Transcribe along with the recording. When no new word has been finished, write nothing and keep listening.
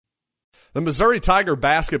The Missouri Tiger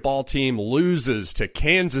basketball team loses to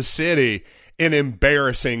Kansas City in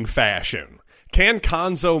embarrassing fashion. Can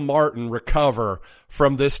Cuonzo Martin recover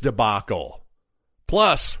from this debacle?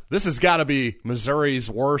 Plus, this has got to be Missouri's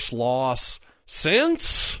worst loss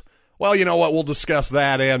since... Well, you know what? We'll discuss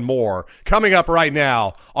that and more coming up right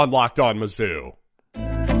now on Locked On Mizzou.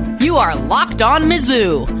 You are Locked On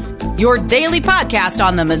Mizzou, your daily podcast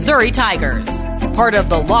on the Missouri Tigers. Part of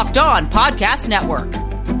the Locked On Podcast Network.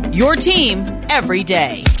 Your team every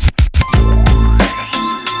day.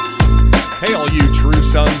 Hey, all you true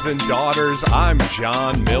sons and daughters. I'm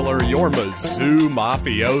John Miller, your Mizzou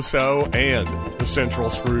mafioso and the central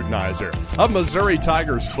scrutinizer of Missouri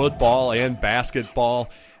Tigers football and basketball.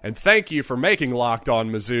 And thank you for making Locked On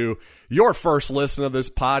Mizzou your first listen of this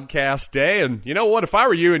podcast day. And you know what? If I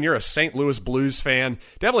were you and you're a St. Louis Blues fan,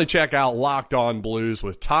 definitely check out Locked On Blues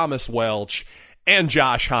with Thomas Welch and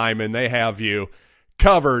Josh Hyman. They have you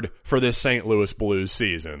covered for this St. Louis Blues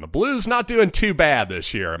season. The Blues not doing too bad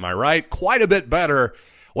this year, am I right? Quite a bit better,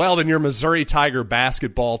 well, than your Missouri Tiger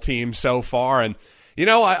basketball team so far. And, you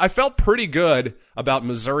know, I felt pretty good about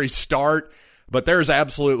Missouri's start, but there's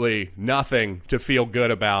absolutely nothing to feel good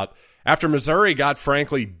about after Missouri got,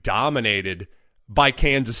 frankly, dominated by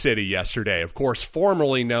Kansas City yesterday, of course,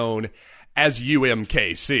 formerly known as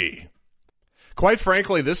UMKC. Quite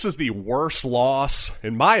frankly, this is the worst loss,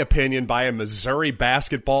 in my opinion, by a Missouri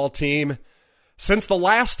basketball team since the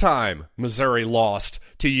last time Missouri lost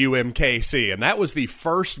to UMKC, and that was the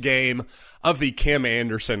first game of the Kim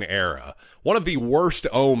Anderson era. One of the worst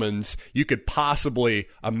omens you could possibly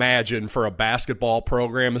imagine for a basketball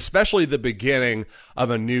program, especially the beginning of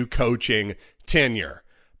a new coaching tenure.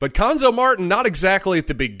 But Cuonzo Martin, not exactly at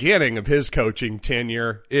the beginning of his coaching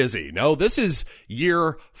tenure, is he? No, this is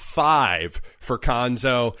year 5 for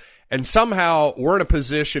Cuonzo, and somehow we're in a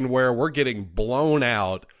position where we're getting blown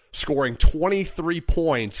out, scoring 23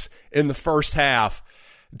 points in the first half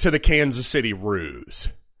to the Kansas City Roos.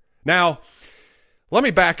 Now, let me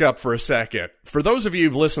back up for a second. For those of you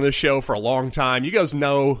who've listened to this show for a long time, you guys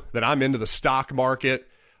know that I'm into the stock market,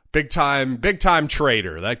 big time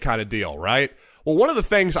trader, that kind of deal, right? Well, one of the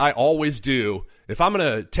things I always do, if I'm going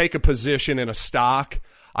to take a position in a stock,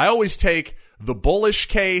 I always take the bullish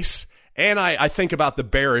case and I think about the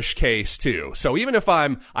bearish case too. So even if I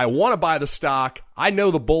want to buy the stock, I know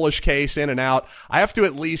the bullish case in and out, I have to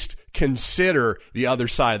at least consider the other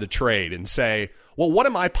side of the trade and say, well, what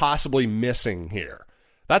am I possibly missing here?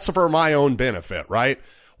 That's for my own benefit, right?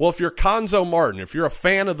 Well, if you're Cuonzo Martin, if you're a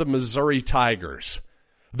fan of the Missouri Tigers,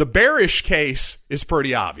 the bearish case is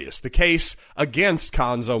pretty obvious. The case against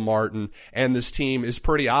Cuonzo Martin and this team is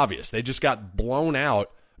pretty obvious. They just got blown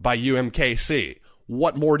out by UMKC.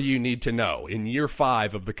 What more do you need to know in year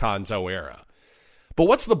 5 of the Cuonzo era? But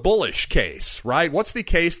what's the bullish case, right? What's the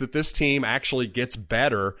case that this team actually gets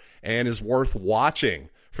better and is worth watching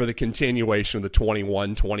for the continuation of the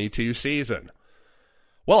 21-22 season?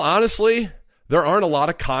 Well, honestly, there aren't a lot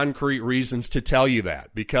of concrete reasons to tell you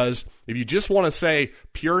that, because if you just want to say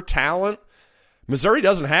pure talent, Missouri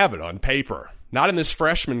doesn't have it on paper. Not in this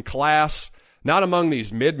freshman class, not among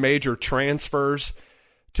these mid-major transfers.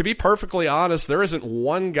 To be perfectly honest, there isn't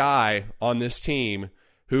one guy on this team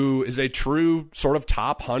who is a true sort of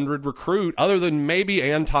top 100 recruit other than maybe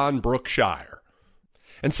Anton Brookshire.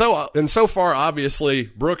 And so far, obviously,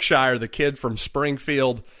 Brookshire, the kid from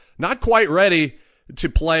Springfield, not quite ready to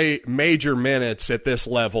play major minutes at this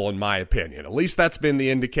level, in my opinion. At least that's been the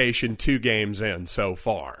indication 2 games in so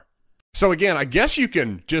far. So again, I guess you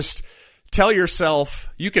can just tell yourself,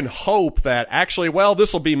 you can hope that actually, well,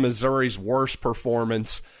 this will be Missouri's worst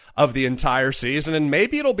performance of the entire season, and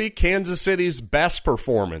maybe it'll be Kansas City's best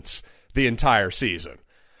performance the entire season.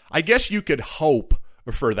 I guess you could hope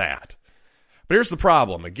for that. But here's the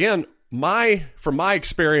problem. Again, from my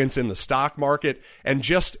experience in the stock market and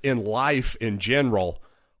just in life in general,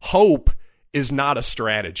 hope is not a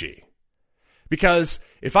strategy. Because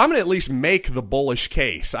if I'm going to at least make the bullish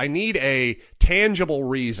case, I need a tangible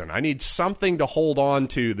reason. I need something to hold on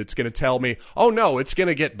to that's going to tell me, oh no, it's going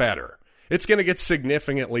to get better. It's going to get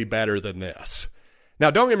significantly better than this.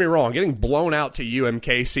 Now, don't get me wrong, getting blown out to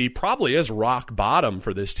UMKC probably is rock bottom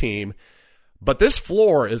for this team, but this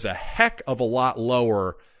floor is a heck of a lot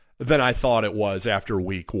lower than I thought it was after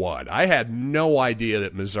week 1. I had no idea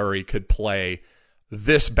that Missouri could play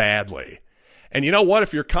this badly. And you know what?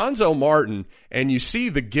 If you're Cuonzo Martin and you see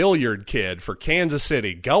the Gilliard kid for Kansas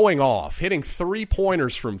City going off, hitting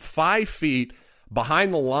 3-pointers from 5 feet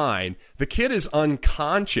behind the line, the kid is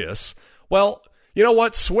unconscious. Well, you know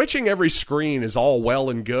what? Switching every screen is all well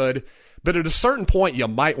and good, but at a certain point you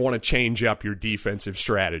might want to change up your defensive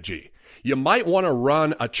strategy. you might want to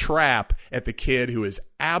run a trap at the kid who is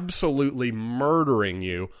absolutely murdering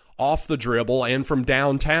you off the dribble and from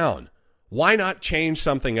downtown. Why not change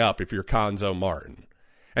something up if you're Cuonzo Martin?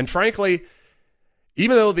 And frankly,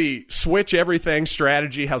 even though the switch everything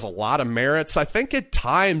strategy has a lot of merits, I think at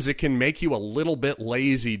times it can make you a little bit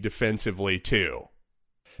lazy defensively too.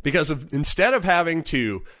 Because instead of having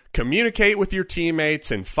to communicate with your teammates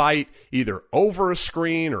and fight either over a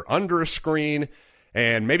screen or under a screen,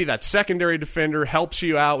 and maybe that secondary defender helps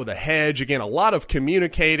you out with a hedge, again, a lot of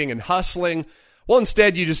communicating and hustling, well,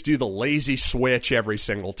 instead you just do the lazy switch every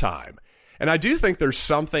single time. And I do think there's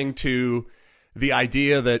something to the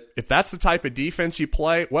idea that if that's the type of defense you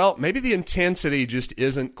play, well, maybe the intensity just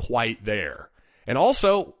isn't quite there. And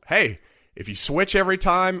also, hey, if you switch every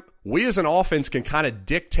time, we as an offense can kind of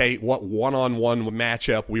dictate what one-on-one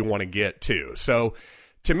matchup we want to get to. So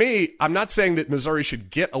to me, I'm not saying that Missouri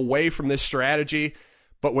should get away from this strategy,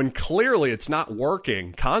 but when clearly it's not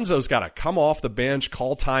working, Cuonzo's got to come off the bench,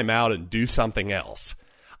 call timeout, and do something else.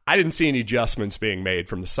 I didn't see any adjustments being made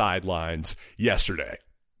from the sidelines yesterday.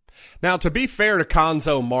 Now, to be fair to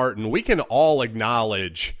Cuonzo Martin, we can all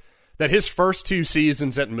acknowledge that his first 2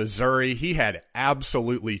 seasons at Missouri, he had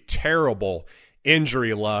absolutely terrible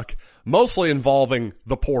injury luck, mostly involving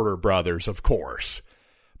the Porter brothers, of course.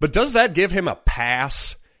 But does that give him a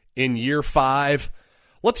pass in year 5?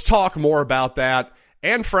 Let's talk more about that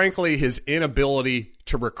and, frankly, his inability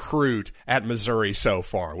to recruit at Missouri so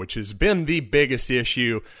far, which has been the biggest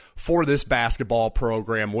issue for this basketball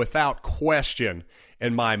program without question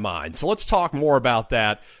in my mind. So let's talk more about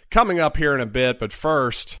that coming up here in a bit. But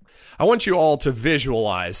first, I want you all to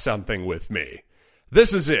visualize something with me.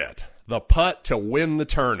 This is it, the putt to win the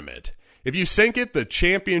tournament. If you sink it, the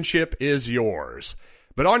championship is yours.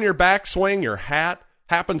 But on your backswing, your hat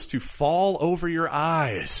happens to fall over your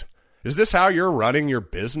eyes. Is this how you're running your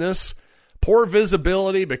business? Poor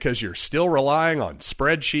visibility because you're still relying on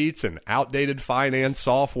spreadsheets and outdated finance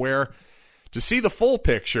software? To see the full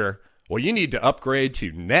picture, well, you need to upgrade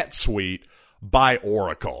to NetSuite by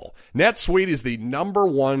Oracle. NetSuite is the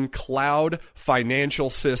 #1 cloud financial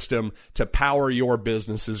system to power your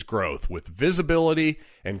business's growth with visibility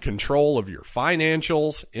and control of your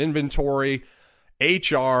financials, inventory,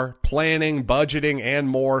 HR, planning, budgeting, and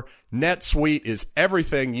more. NetSuite is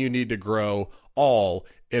everything you need to grow all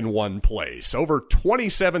in one place. Over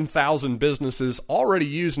 27,000 businesses already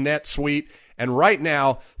use NetSuite, and right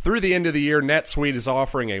now, through the end of the year, NetSuite is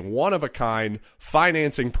offering a one-of-a-kind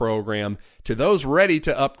financing program to those ready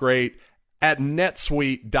to upgrade at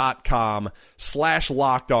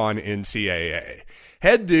netsuite.com/LockedOnNCAA.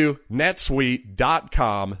 Head to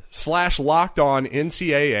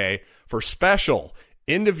netsuite.com/LockedOnNCAA for special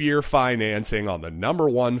end-of-year financing on the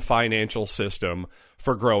 #1 financial system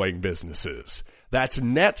for growing businesses. That's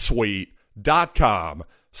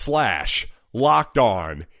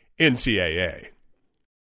netsuite.com/LockedOnNCAA.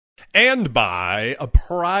 And by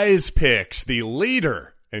Prize Picks, the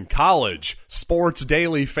leader in college sports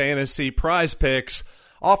daily fantasy. Prize Picks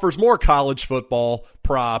offers more college football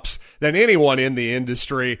props than anyone in the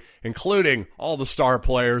industry, including all the star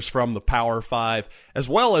players from the Power 5, as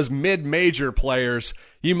well as mid-major players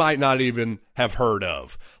you might not even have heard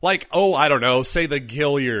of. Like, I don't know, say the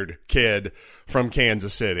Gilliard kid from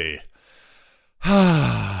Kansas City.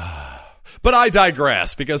 But I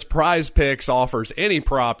digress, because Prize Picks offers any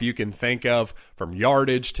prop you can think of, from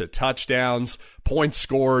yardage to touchdowns, points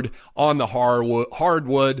scored on the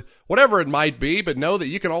hardwood, whatever it might be. But know that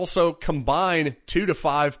you can also combine 2 to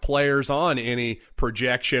 5 players on any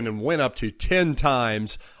projection and win up to 10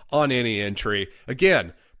 times on any entry.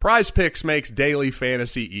 Again, Prize Picks makes daily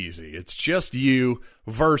fantasy easy. It's just you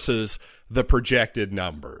versus the projected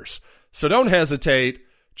numbers. So don't hesitate.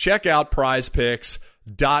 Check out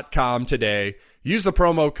PrizePicks.com today. Use the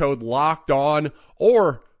promo code LOCKEDON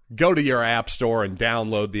or go to your app store and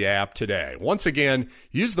download the app today. Once again,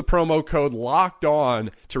 use the promo code LOCKEDON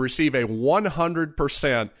to receive a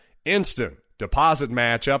 100% instant deposit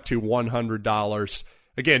match up to $100.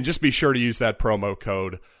 Again, just be sure to use that promo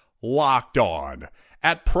code LOCKEDON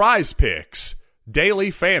at Prize Picks. Daily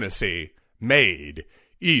fantasy made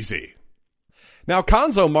easy. Now,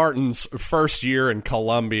 Cuonzo Martin's first year in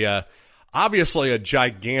Columbia, obviously a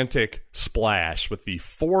gigantic splash with the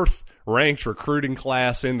 4th ranked recruiting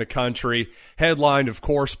class in the country, headlined, of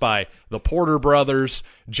course, by the Porter brothers,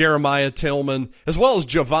 Jeremiah Tillman, as well as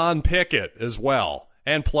Javon Pickett as well,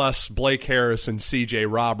 and plus Blake Harris and C.J.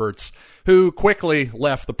 Roberts, who quickly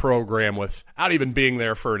left the program without even being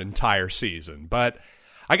there for an entire season. But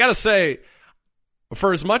I got to say,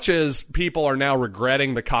 For as much as people are now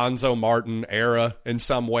regretting the Cuonzo Martin era in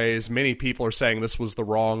some ways, many people are saying this was the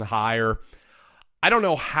wrong hire. I don't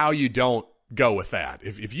know how you don't go with that.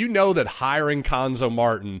 If you know that hiring Cuonzo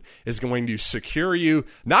Martin is going to secure you,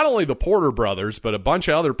 not only the Porter brothers, but a bunch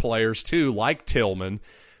of other players too, like Tillman,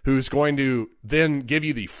 who's going to then give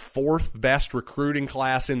you the 4th best recruiting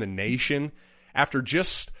class in the nation after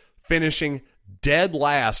just finishing dead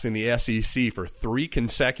last in the SEC for 3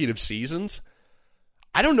 consecutive seasons.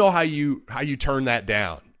 I don't know how you turn that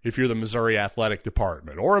down if you're the Missouri Athletic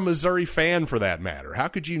Department or a Missouri fan for that matter. How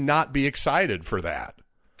could you not be excited for that?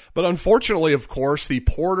 But unfortunately, of course, the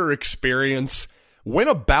Porter experience went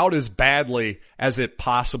about as badly as it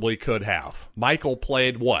possibly could have. Michael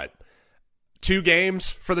played, 2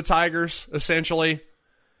 games for the Tigers, essentially.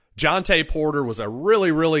 Jontay Porter was a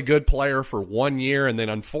really, really good player for 1 year, and then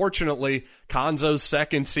unfortunately, Cuonzo's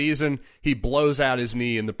second season, he blows out his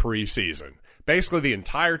knee in the preseason. Basically, the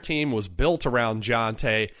entire team was built around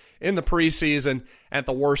Jontay in the preseason. At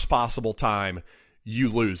the worst possible time, you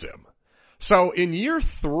lose him. So in year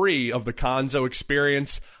 3 of the Cuonzo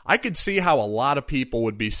experience, I could see how a lot of people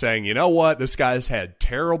would be saying, you know what, this guy's had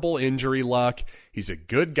terrible injury luck. He's a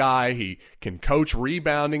good guy. He can coach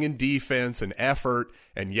rebounding and defense and effort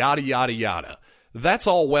and yada, yada, yada. That's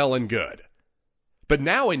all well and good. But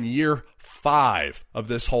now in year 5 of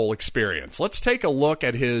this whole experience, let's take a look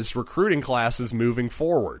at his recruiting classes moving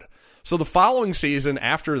forward. So the following season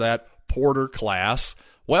after that Porter class,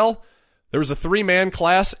 well, there was a 3-man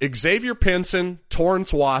class: Xavier Pinson,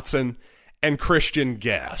 Torrence Watson, and Christian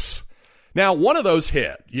Guess. Now, one of those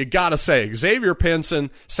hit. You got to say, Xavier Pinson,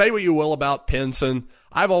 say what you will about Pinson.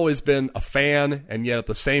 I've always been a fan, and yet at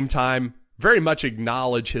the same time, very much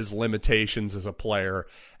acknowledge his limitations as a player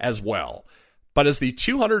as well. But as the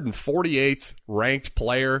 248th ranked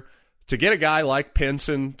player, to get a guy like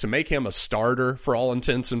Pinson, to make him a starter for all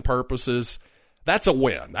intents and purposes, that's a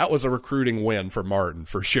win. That was a recruiting win for Martin,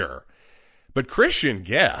 for sure. But Christian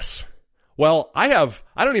Guess, well, I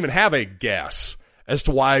don't even have a guess as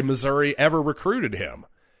to why Missouri ever recruited him.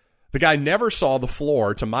 The guy never saw the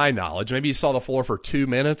floor, to my knowledge. Maybe he saw the floor for 2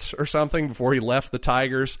 minutes or something before he left the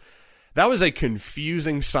Tigers. That was a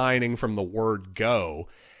confusing signing from the word go.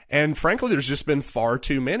 And frankly, there's just been far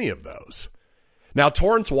too many of those. Now,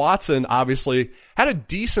 Torrence Watson obviously had a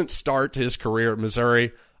decent start to his career at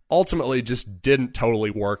Missouri. Ultimately, just didn't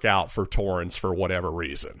totally work out for Torrence for whatever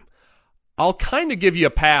reason. I'll kind of give you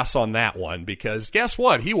a pass on that one because guess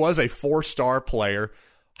what? He was a 4-star player,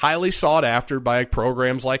 highly sought after by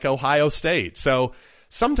programs like Ohio State. So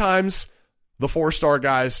sometimes the 4-star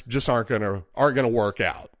guys just aren't gonna work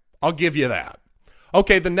out. I'll give you that.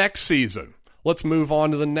 Okay, the next season. Let's move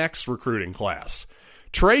on to the next recruiting class.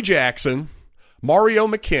 Trey Jackson, Mario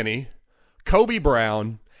McKinney, Kobe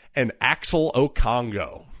Brown, and Axel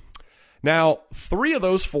Okongo. Now, 3 of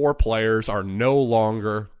those 4 players are no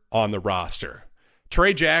longer on the roster.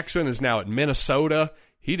 Trey Jackson is now at Minnesota.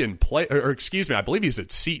 He didn't play, I believe he's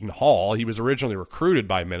at Seton Hall. He was originally recruited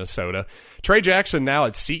by Minnesota. Trey Jackson now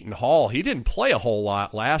at Seton Hall. He didn't play a whole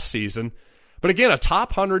lot last season. But again, a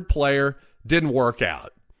top 100 player, didn't work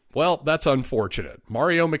out. Well, that's unfortunate.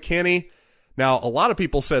 Mario McKinney, now a lot of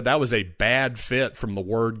people said that was a bad fit from the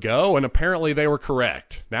word go, and apparently they were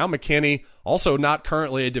correct. Now McKinney, also not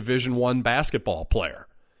currently a Division I basketball player.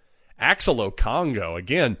 Axel Okongo,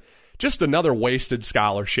 again, just another wasted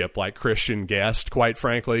scholarship like Christian Guest, quite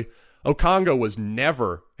frankly. Okongo was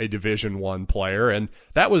never a Division I player, and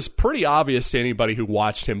that was pretty obvious to anybody who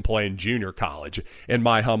watched him play in junior college, in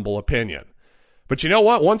my humble opinion. But you know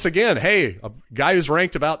what? Once again, hey, a guy who's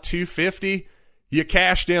ranked about 250, you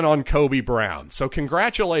cashed in on Kobe Brown. So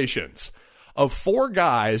congratulations. Of 4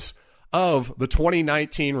 guys of the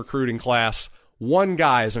 2019 recruiting class, 1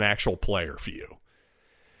 guy is an actual player for you.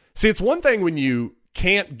 See, it's one thing when you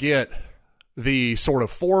can't get the sort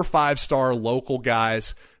of 4 or 5-star local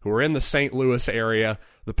guys who are in the St. Louis area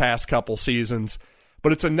the past couple seasons,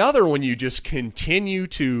 but it's another when you just continue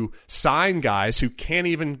to sign guys who can't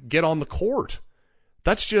even get on the court.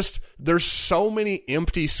 That's just, there's so many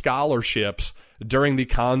empty scholarships during the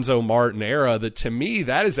Cuonzo Martin era that to me,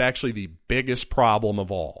 that is actually the biggest problem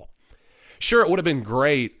of all. Sure, it would have been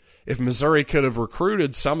great if Missouri could have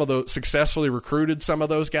successfully recruited some of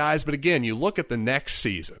those guys, but again, you look at the next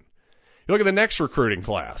season. You look at the next recruiting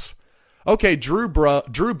class. Okay, Drew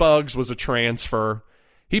Buggs was a transfer.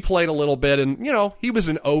 He played a little bit, and, he was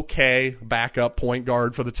an okay backup point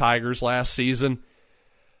guard for the Tigers last season.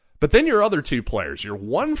 But then your other 2 players, your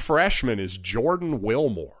 1 freshman is Jordan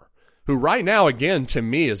Wilmore, who right now, again, to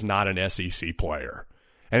me, is not an SEC player.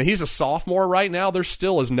 And he's a sophomore right now. There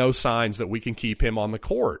still is no signs that we can keep him on the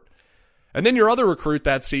court. And then your other recruit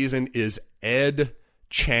that season is Ed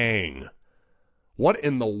Chang. What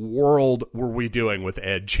in the world were we doing with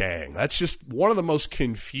Ed Chang? That's just one of the most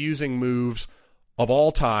confusing moves of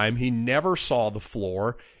all time. He never saw the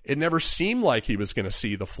floor. It never seemed like he was going to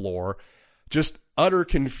see the floor. Just utter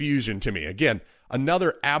confusion to me. Again,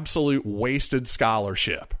 another absolute wasted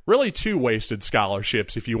scholarship. Really two wasted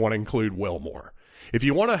scholarships if you want to include Wilmore. If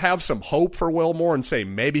you want to have some hope for Wilmore and say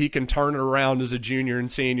maybe he can turn it around as a junior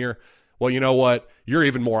and senior, well, you know what? You're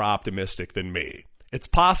even more optimistic than me. It's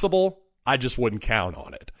possible. I just wouldn't count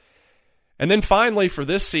on it. And then finally, for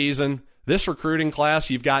this season, this recruiting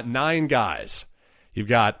class, you've got 9 guys. You've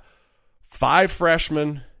got 5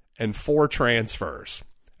 freshmen and 4 transfers.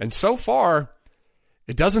 And so far,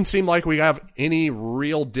 it doesn't seem like we have any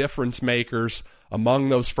real difference makers among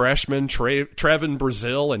those freshmen. Trevin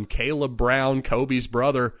Brazil and Caleb Brown, Kobe's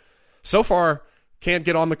brother, so far can't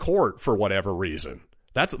get on the court for whatever reason.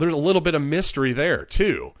 There's a little bit of mystery there,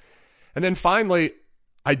 too. And then finally,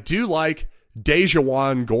 I do like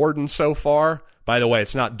Dejuan Gordon so far. By the way,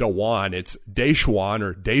 it's not Dewan, it's Deshawan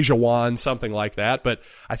or Dejuan, something like that. But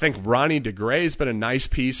I think Ronnie DeGray's been a nice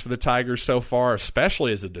piece for the Tigers so far,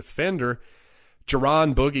 especially as a defender.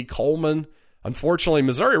 Jerron Boogie Coleman. Unfortunately,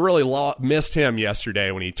 Missouri really missed him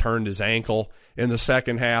yesterday when he turned his ankle in the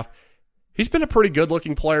second half. He's been a pretty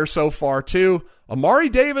good-looking player so far, too. Amari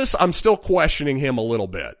Davis, I'm still questioning him a little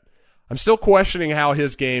bit. I'm still questioning how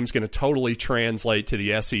his game's going to totally translate to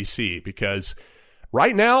the SEC because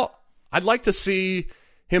right now, I'd like to see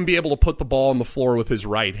him be able to put the ball on the floor with his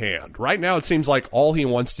right hand. Right now, it seems like all he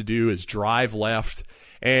wants to do is drive left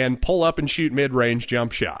and pull up and shoot mid-range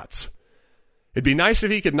jump shots. It'd be nice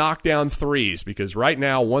if he could knock down threes because right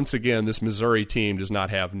now, once again, this Missouri team does not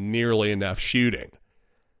have nearly enough shooting.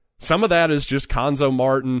 Some of that is just Konzo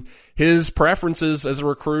Martin, his preferences as a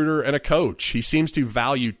recruiter and a coach. He seems to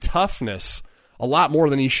value toughness a lot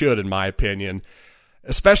more than he should, in my opinion,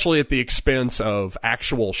 especially at the expense of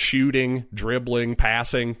actual shooting, dribbling,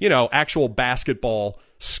 passing, actual basketball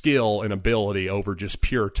skill and ability over just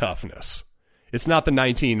pure toughness. It's not the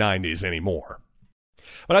 1990s anymore.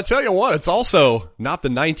 But I tell you what, it's also not the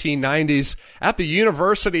 1990s at the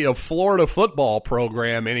University of Florida football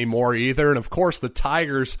program anymore either. And, of course, the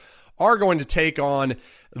Tigers are going to take on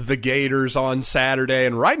the Gators on Saturday.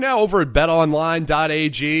 And right now over at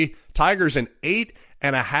betonline.ag, Tigers an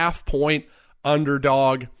 8.5-point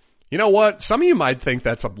underdog. You know what? Some of you might think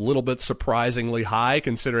that's a little bit surprisingly high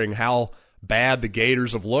considering how bad the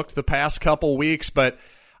Gators have looked the past couple weeks. But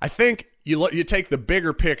I think you take the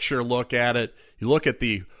bigger picture look at it. You look at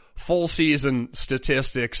the full season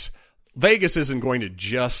statistics. Vegas isn't going to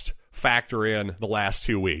just factor in the last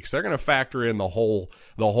 2 weeks. They're going to factor in the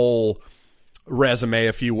whole resume,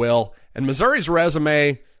 if you will. And Missouri's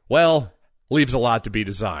resume, well, leaves a lot to be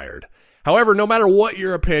desired. However, no matter what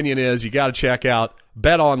your opinion is, you got to check out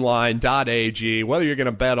betonline.ag, whether you're going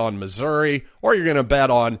to bet on Missouri or you're going to bet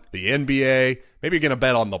on the NBA. Maybe you're going to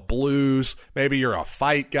bet on the Blues. Maybe you're a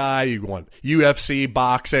fight guy. You want UFC,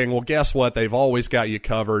 boxing. Well, guess what? They've always got you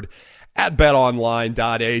covered at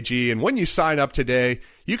betonline.ag. And when you sign up today,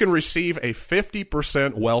 you can receive a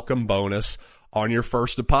 50% welcome bonus on your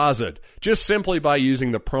first deposit just simply by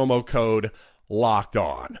using the promo code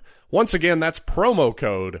LOCKEDON. Once again, that's promo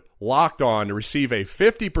code LOCKEDON to receive a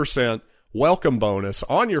 50% welcome bonus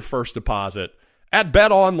on your first deposit at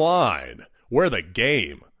BetOnline, where the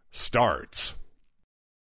game starts.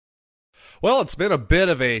 Well, it's been a bit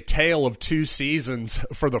of a tale of 2 seasons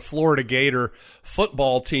for the Florida Gator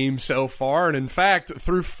football team so far. And in fact,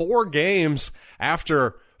 through 4 games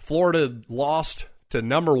after Florida lost to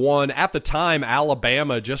number 1, at the time,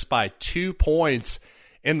 Alabama, just by 2 points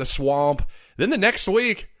in the Swamp. Then the next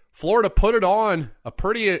week, Florida put it on a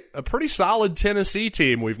pretty solid Tennessee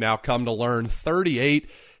team, we've now come to learn,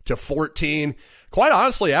 38-14. Quite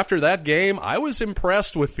honestly, after that game, I was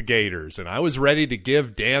impressed with the Gators, and I was ready to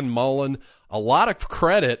give Dan Mullen a lot of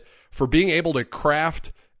credit for being able to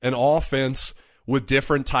craft an offense with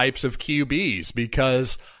different types of QBs,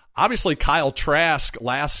 because obviously Kyle Trask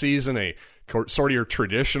last season, a sort of your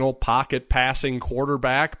traditional pocket passing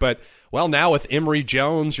quarterback, but well, now with Emory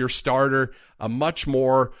Jones, your starter, a much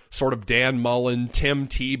more sort of Dan Mullen, Tim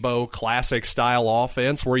Tebow classic style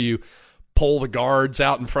offense where you pull the guards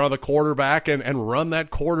out in front of the quarterback and run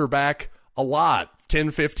that quarterback a lot,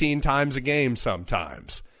 10, 15 times a game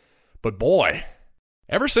sometimes. But boy,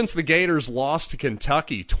 ever since the Gators lost to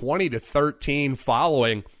Kentucky 20-13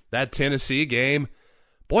 following that Tennessee game,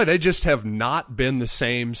 boy, they just have not been the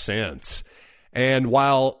same since. And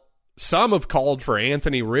while some have called for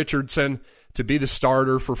Anthony Richardson to be the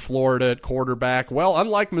starter for Florida at quarterback. Well,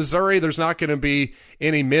 unlike Missouri, there's not going to be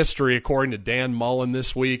any mystery according to Dan Mullen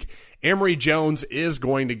this week. Emory Jones is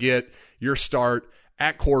going to get your start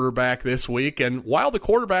at quarterback this week. And while the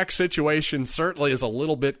quarterback situation certainly is a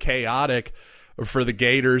little bit chaotic for the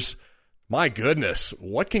Gators, my goodness,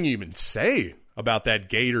 what can you even say about that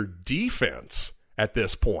Gator defense at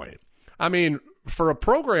this point? I mean, for a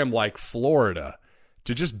program like Florida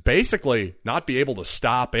to just basically not be able to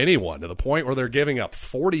stop anyone to the point where they're giving up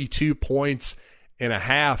 42 points and a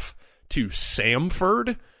half to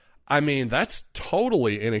Samford, I mean, that's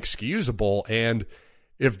totally inexcusable. And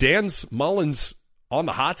if Dan Mullen's on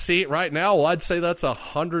the hot seat right now, well, I'd say that's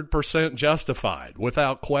 100% justified,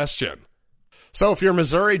 without question. So if you're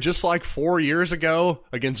Missouri, just like 4 years ago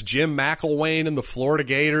against Jim McElwain and the Florida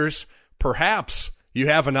Gators, perhaps you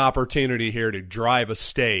have an opportunity here to drive a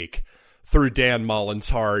stake through Dan Mullen's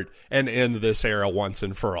heart and end this era once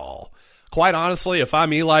and for all. Quite honestly, if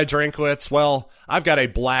I'm Eli Drinkwitz, well, I've got a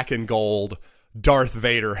black and gold Darth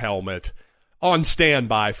Vader helmet on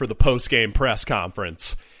standby for the post-game press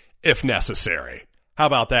conference, if necessary. How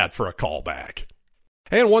about that for a callback?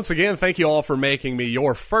 And once again, thank you all for making me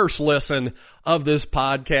your first listen of this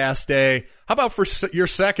podcast day. How about for your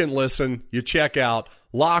second listen, you check out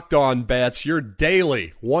Locked On Bets, your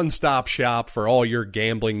daily one-stop shop for all your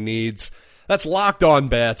gambling needs. That's Locked On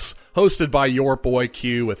Bets, hosted by your boy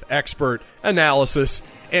Q, with expert analysis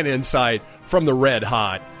and insight from the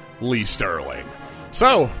red-hot Lee Sterling.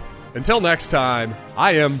 So, until next time,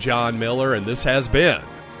 I am John Miller, and this has been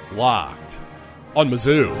Locked on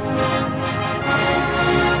Mizzou.